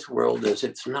way this world is.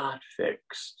 It's not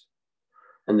fixed.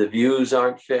 And the views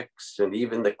aren't fixed. And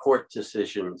even the court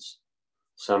decisions,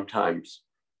 sometimes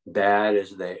bad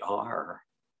as they are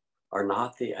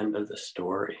not the end of the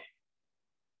story.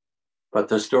 But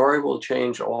the story will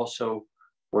change also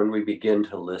when we begin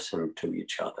to listen to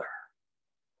each other.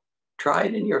 Try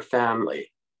it in your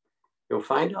family. You'll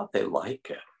find out they like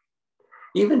it.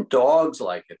 Even dogs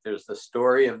like it. There's the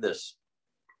story of this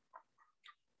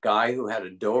guy who had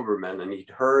a Doberman, and he'd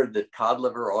heard that cod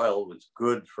liver oil was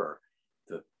good for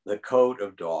the coat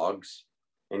of dogs.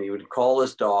 And he would call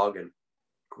his dog and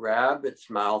grab its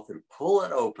mouth and pull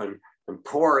it open and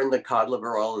pour in the cod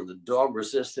liver oil, and the dog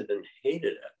resisted and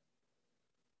hated it.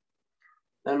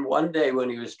 Then one day when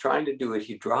he was trying to do it,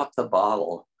 he dropped the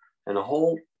bottle, and a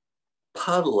whole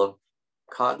puddle of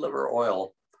cod liver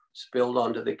oil spilled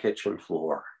onto the kitchen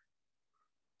floor.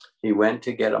 He went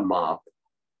to get a mop,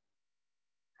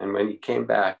 and when he came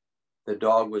back, the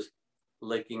dog was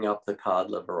licking up the cod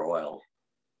liver oil.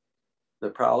 The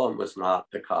problem was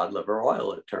not the cod liver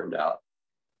oil, it turned out.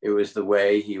 It was the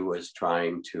way he was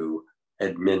trying to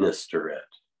administer it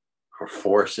or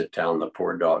force it down the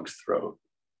poor dog's throat.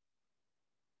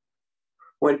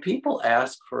 When people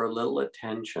ask for a little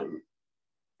attention,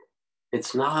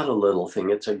 it's not a little thing,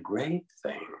 it's a great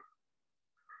thing.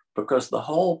 Because the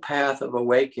whole path of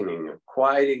awakening, of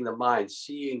quieting the mind,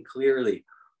 seeing clearly,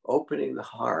 opening the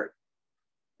heart,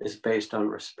 is based on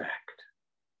respect.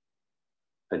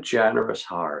 A generous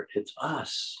heart. It's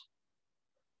us.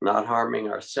 Not harming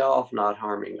ourselves, not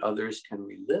harming others. Can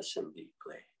we listen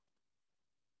deeply?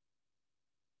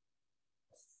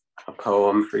 A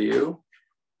poem for you.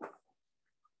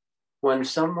 When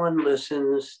someone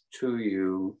listens to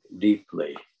you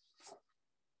deeply,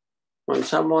 when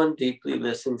someone deeply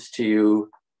listens to you,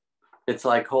 it's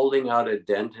like holding out a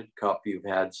dented cup you've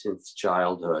had since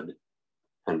childhood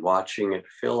and watching it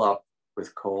fill up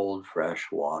with cold, fresh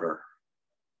water.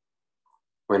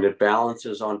 When it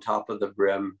balances on top of the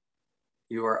brim,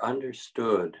 you are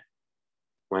understood.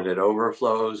 When it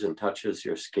overflows and touches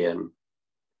your skin,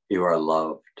 you are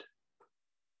loved.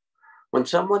 When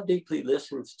someone deeply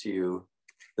listens to you,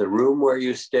 the room where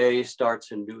you stay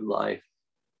starts a new life.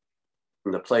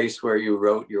 And the place where you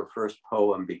wrote your first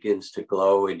poem begins to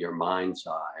glow in your mind's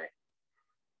eye.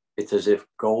 It's as if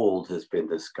gold has been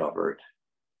discovered.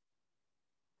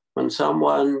 When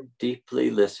someone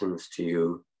deeply listens to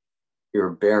you, your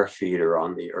bare feet are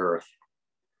on the earth,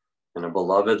 and a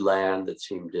beloved land that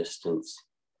seemed distant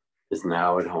is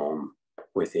now at home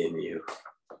within you.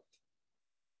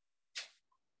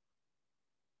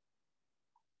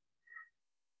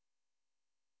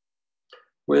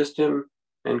 Wisdom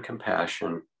and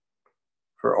compassion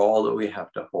for all that we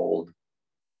have to hold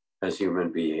as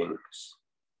human beings.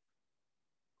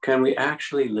 Can we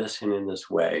actually listen in this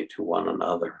way to one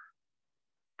another,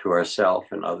 to ourselves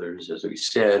and others as we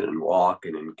sit and walk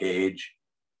and engage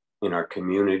in our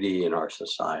community, in our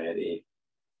society,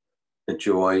 the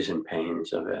joys and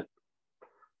pains of it?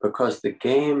 Because the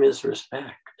game is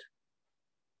respect.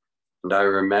 And I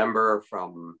remember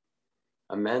from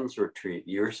a men's retreat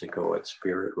years ago at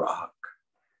Spirit Rock,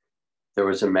 there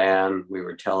was a man, we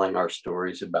were telling our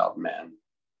stories about men,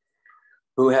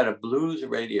 who had a blues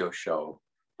radio show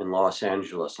in Los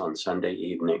Angeles on Sunday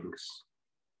evenings.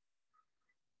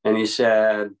 And he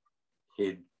said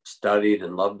he'd studied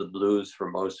and loved the blues for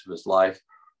most of his life.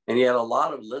 And he had a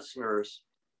lot of listeners,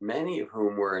 many of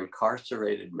whom were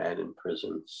incarcerated men in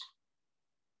prisons.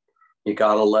 He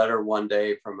got a letter one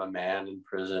day from a man in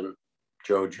prison,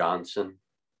 Joe Johnson.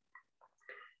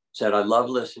 Said, "I love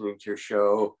listening to your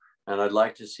show, and I'd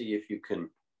like to see if you can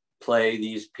play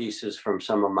these pieces from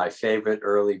some of my favorite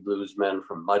early bluesmen,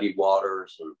 from Muddy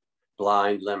Waters and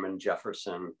Blind Lemon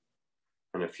Jefferson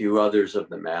and a few others of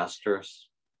the masters."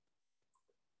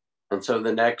 And so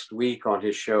the next week on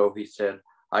his show, he said,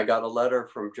 "I got a letter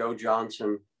from Joe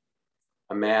Johnson,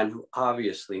 a man who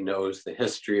obviously knows the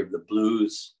history of the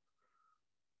blues,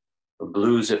 a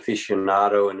blues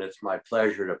aficionado, and it's my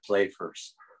pleasure to play for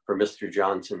Mr.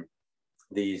 Johnson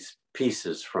these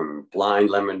pieces from Blind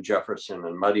Lemon Jefferson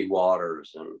and Muddy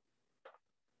Waters." And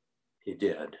he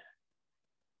did.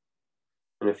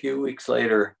 And a few weeks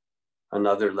later,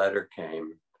 another letter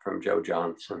came from Joe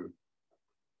Johnson.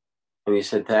 And he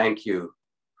said, "Thank you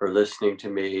for listening to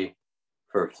me,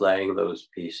 for playing those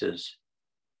pieces."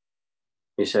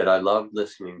 He said, I loved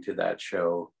listening to that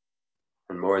show.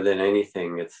 And more than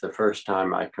anything, it's the first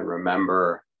time I can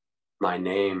remember my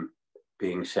name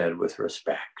being said with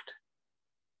respect.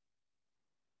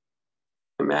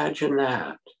 Imagine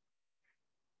that.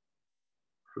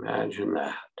 Imagine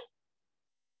that.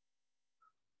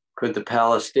 Could the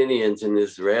Palestinians and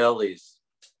Israelis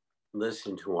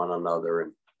listen to one another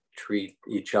and treat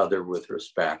each other with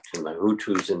respect? And the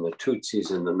Hutus and the Tutsis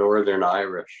and the Northern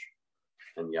Irish,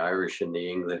 and the Irish and the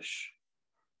English,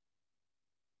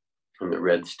 and the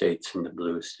red states and the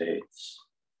blue states.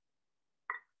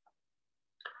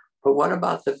 But what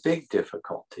about the big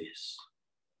difficulties?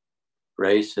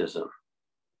 Racism,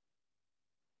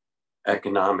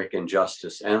 economic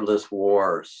injustice, endless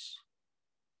wars,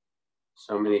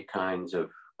 so many kinds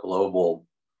of global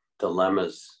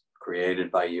dilemmas created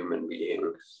by human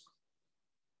beings.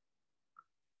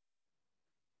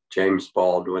 James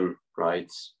Baldwin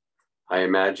writes, I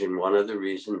imagine one of the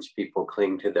reasons people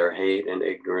cling to their hate and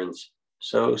ignorance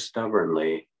so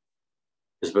stubbornly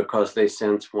is because they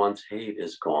sense once hate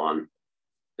is gone,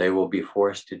 they will be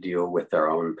forced to deal with their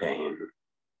own pain.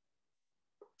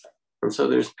 And so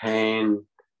there's pain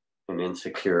and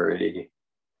insecurity.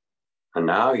 And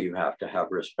now you have to have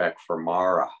respect for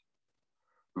Mara.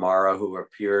 Mara, who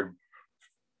appeared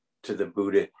to the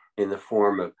Buddha in the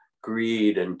form of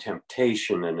greed and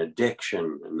temptation and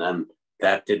addiction. And then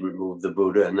that didn't move the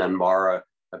Buddha. And then Mara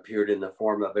appeared in the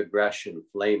form of aggression,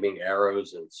 flaming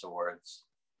arrows and swords.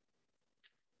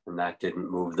 And that didn't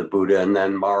move the Buddha. And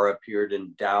then Mara appeared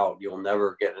in doubt. You'll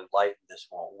never get enlightened. This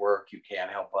won't work. You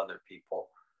can't help other people.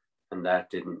 And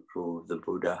that didn't move the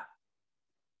Buddha.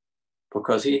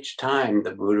 Because each time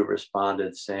the Buddha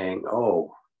responded saying,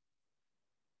 oh,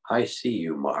 I see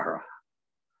you, Mara.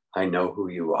 I know who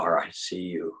you are. I see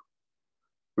you.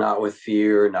 Not with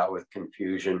fear, not with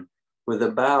confusion. With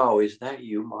a bow, is that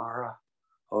you, Mara?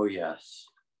 Oh, yes.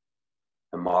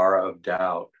 The Mara of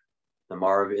doubt, the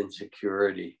Mara of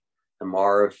insecurity, the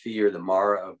Mara of fear, the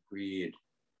Mara of greed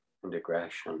and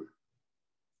aggression.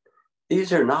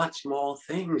 These are not small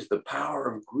things. The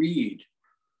power of greed,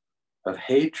 of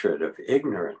hatred, of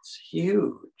ignorance,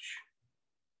 huge.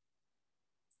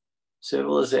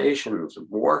 Civilizations,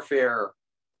 warfare,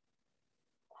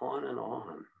 on and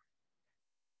on.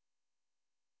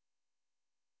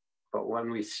 But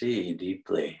when we see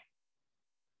deeply,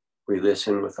 we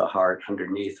listen with the heart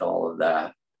underneath all of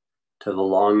that to the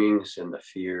longings and the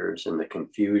fears and the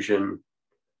confusion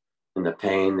and the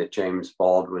pain that James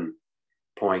Baldwin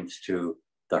points to,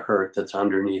 the hurt that's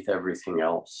underneath everything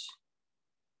else.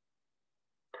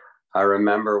 I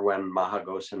remember when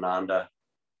Mahagosananda,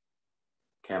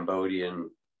 Cambodian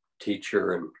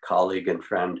teacher and colleague and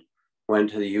friend,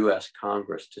 went to the US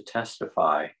Congress to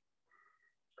testify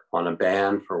on a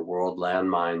ban for world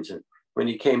landmines. And when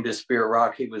he came to Spirit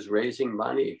Rock, he was raising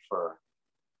money for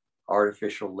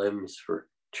artificial limbs for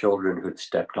children who'd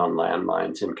stepped on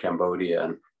landmines in Cambodia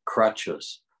and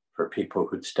crutches for people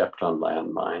who'd stepped on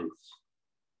landmines.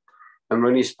 And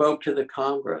when he spoke to the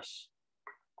Congress,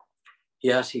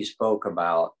 yes, he spoke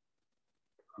about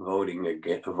voting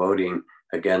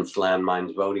against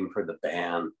landmines, voting for the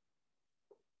ban.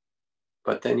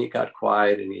 But then he got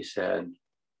quiet and he said,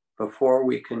 before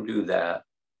we can do that,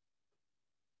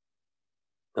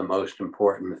 the most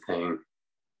important thing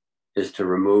is to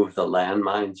remove the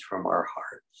landmines from our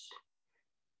hearts.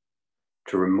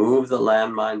 To remove the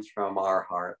landmines from our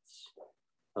hearts,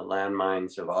 the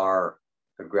landmines of our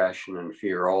aggression and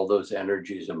fear, all those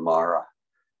energies of Mara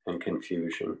and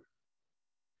confusion,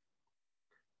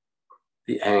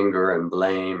 the anger and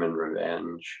blame and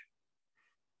revenge.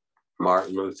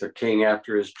 Martin Luther King,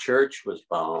 after his church was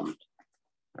bombed,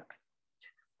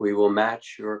 we will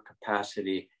match your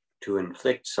capacity to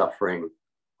inflict suffering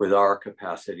with our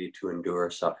capacity to endure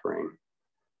suffering.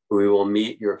 We will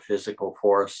meet your physical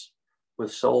force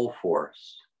with soul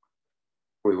force.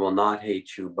 We will not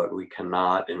hate you, but we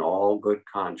cannot in all good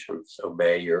conscience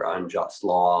obey your unjust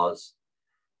laws,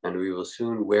 and we will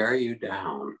soon wear you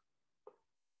down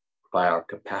by our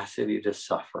capacity to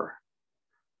suffer.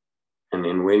 And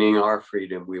in winning our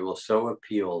freedom, we will so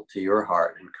appeal to your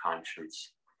heart and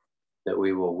conscience that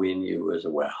we will win you as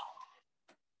well.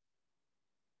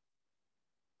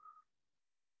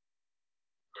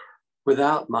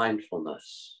 Without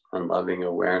mindfulness and loving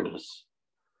awareness,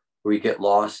 we get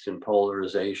lost in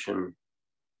polarization,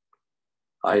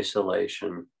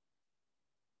 isolation,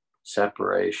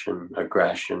 separation,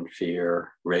 aggression,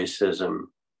 fear, racism,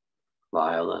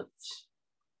 violence.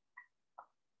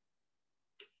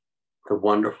 The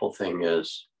wonderful thing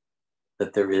is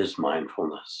that there is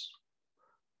mindfulness.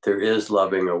 There is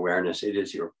loving awareness. It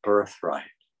is your birthright.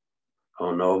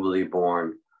 O nobly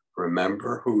born,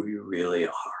 remember who you really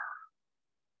are.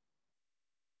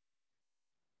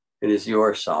 It is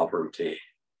your sovereignty,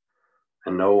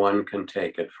 and no one can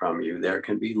take it from you. There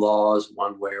can be laws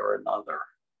one way or another,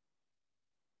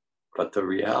 but the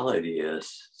reality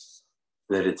is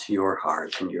that it's your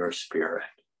heart and your spirit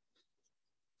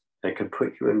that could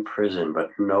put you in prison,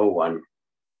 but no one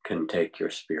can take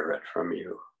your spirit from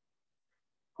you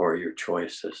or your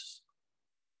choices.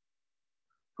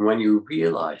 When you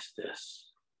realize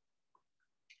this,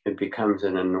 it becomes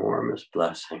an enormous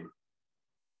blessing.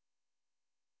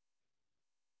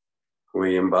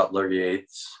 William Butler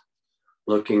Yeats,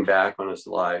 looking back on his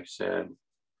life, said,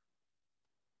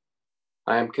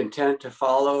 I am content to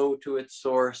follow to its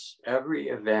source every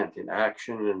event in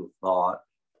action and thought,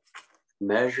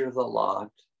 measure the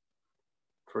lot,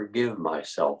 forgive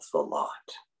myself the lot.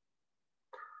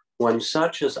 When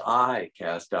such as I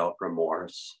cast out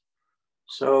remorse,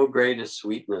 so great a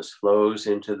sweetness flows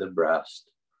into the breast,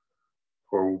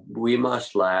 for we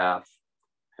must laugh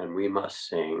and we must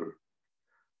sing,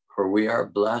 for we are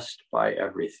blessed by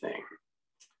everything,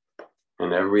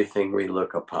 and everything we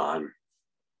look upon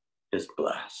is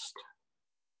blessed.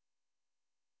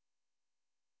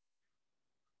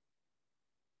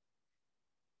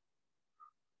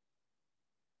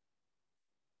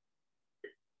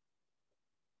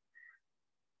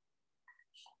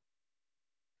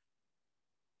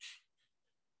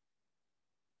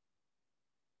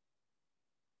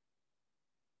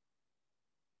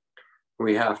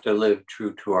 We have to live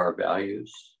true to our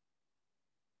values,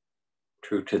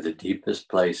 true to the deepest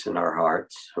place in our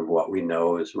hearts of what we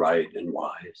know is right and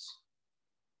wise.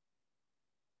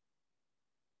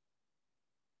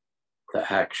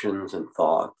 The actions and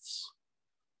thoughts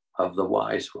of the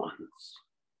wise ones.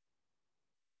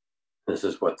 This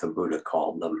is what the Buddha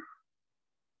called them.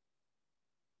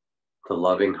 The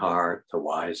loving heart, the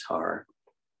wise heart,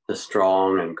 the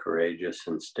strong and courageous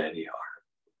and steady heart.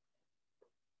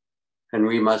 And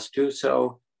we must do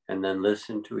so and then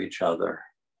listen to each other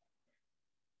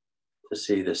to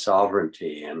see the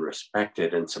sovereignty and respect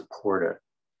it and support it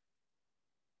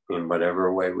in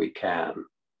whatever way we can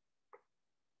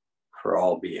for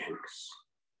all beings,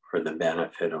 for the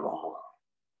benefit of all.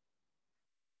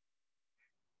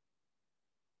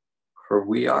 For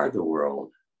we are the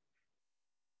world.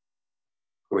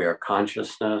 We are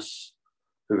consciousness.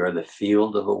 We are the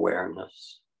field of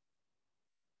awareness,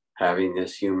 having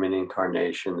this human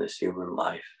incarnation, this human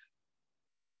life.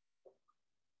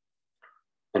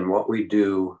 And what we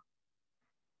do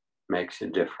makes a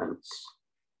difference.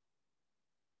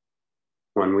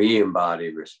 When we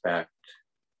embody respect,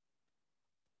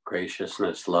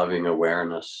 graciousness, loving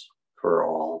awareness for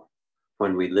all,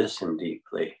 when we listen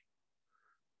deeply,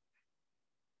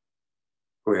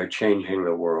 we are changing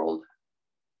the world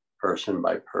person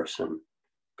by person,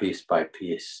 piece by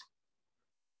piece.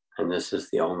 And this is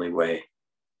the only way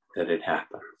that it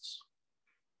happens.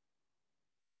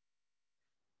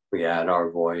 We add our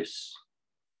voice,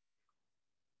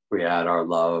 we add our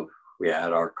love, we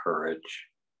add our courage.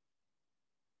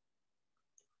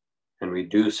 And we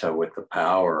do so with the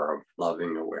power of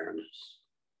loving awareness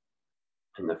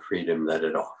and the freedom that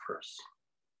it offers.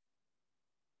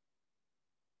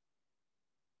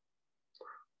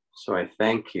 So I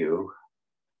thank you.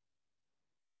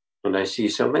 And I see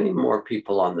so many more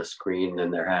people on the screen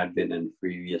than there had been in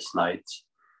previous nights.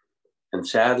 And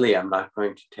sadly, I'm not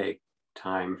going to take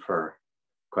time for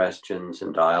questions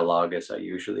and dialogue as I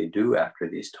usually do after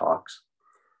these talks,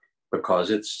 because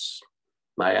it's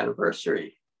my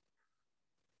anniversary.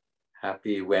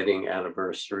 Happy wedding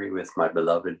anniversary with my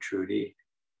beloved Trudy.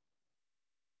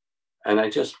 And I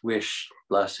just wish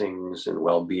blessings and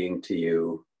well-being to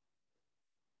you,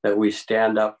 that we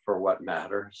stand up for what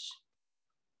matters,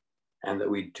 and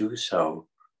that we do so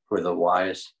with a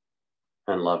wise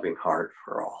and loving heart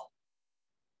for all.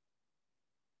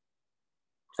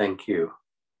 Thank you.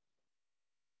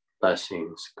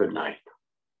 Blessings. Good night.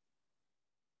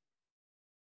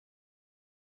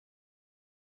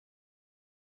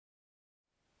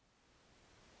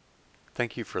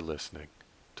 Thank you for listening.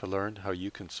 To learn how you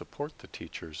can support the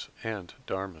teachers and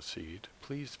Dharma Seed,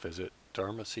 please visit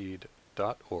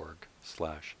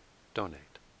dharmaseed.org/donate.